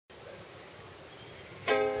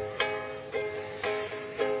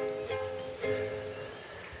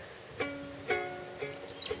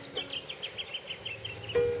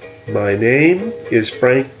My name is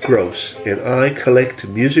Frank Gross, and I collect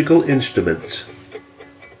musical instruments.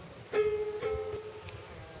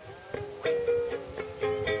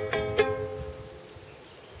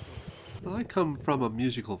 I come from a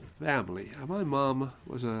musical family. My mom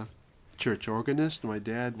was a church organist, and my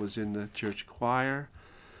dad was in the church choir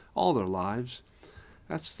all their lives.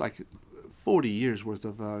 That's like 40 years worth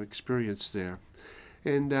of experience there.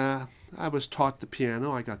 And I was taught the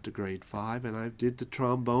piano. I got to grade 5, and I did the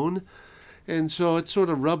trombone. And so it sort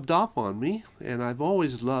of rubbed off on me, and I've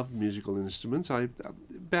always loved musical instruments.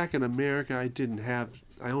 Back in America, I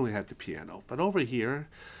only had the piano. But over here,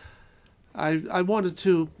 I wanted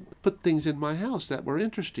to put things in my house that were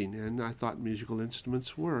interesting, and I thought musical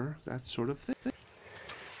instruments were that sort of thing.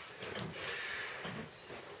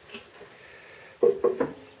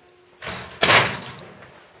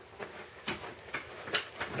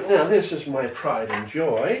 Now this is my pride and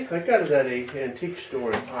joy. I got it at an antique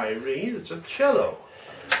store in Erie. It's a cello,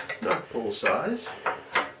 not full size,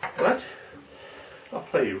 but I'll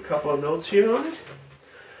play you a couple of notes here on it.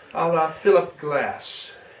 I'll Philip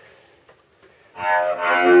Glass.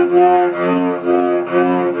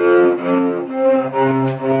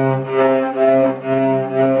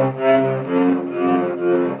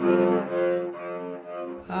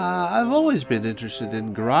 I've always been interested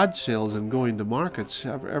in garage sales and going to markets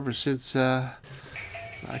ever since I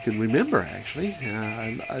can remember, actually.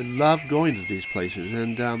 I love going to these places,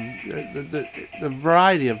 and the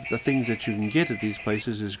variety of the things that you can get at these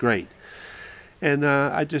places is great. And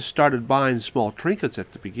I just started buying small trinkets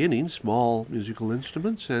at the beginning, small musical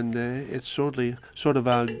instruments, and it's sort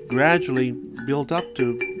of gradually built up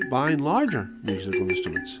to buying larger musical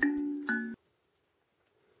instruments.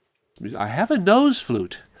 I have a nose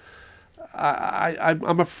flute.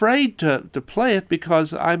 I'm afraid to play it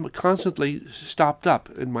because I'm constantly stopped up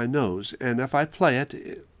in my nose, and if I play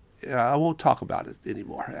it, I won't talk about it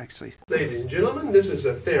anymore, actually. Ladies and gentlemen, this is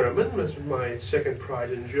a Theremin. This is my second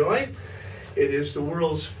pride and joy. It is the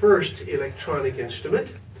world's first electronic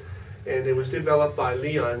instrument, and it was developed by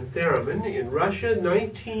Leon Theremin in Russia,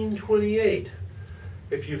 1928.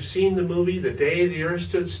 If you've seen the movie The Day the Earth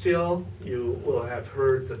Stood Still, you will have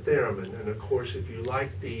heard the Theremin. And of course, if you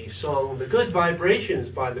like the song The Good Vibrations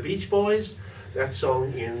by the Beach Boys, that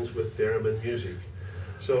song ends with Theremin music.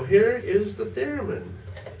 So here is the Theremin.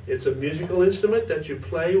 It's a musical instrument that you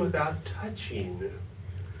play without touching.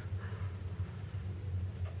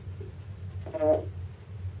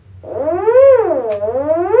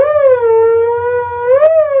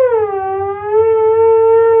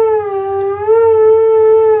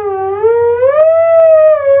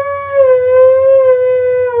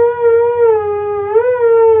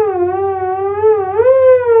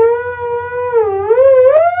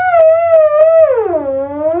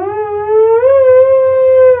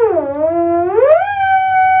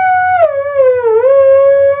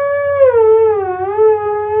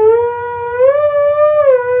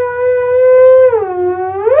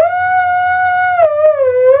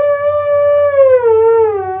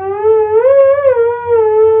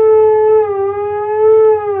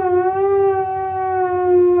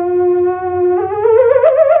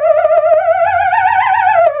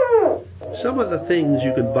 Some of the things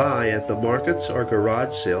you can buy at the markets or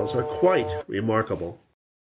garage sales are quite remarkable.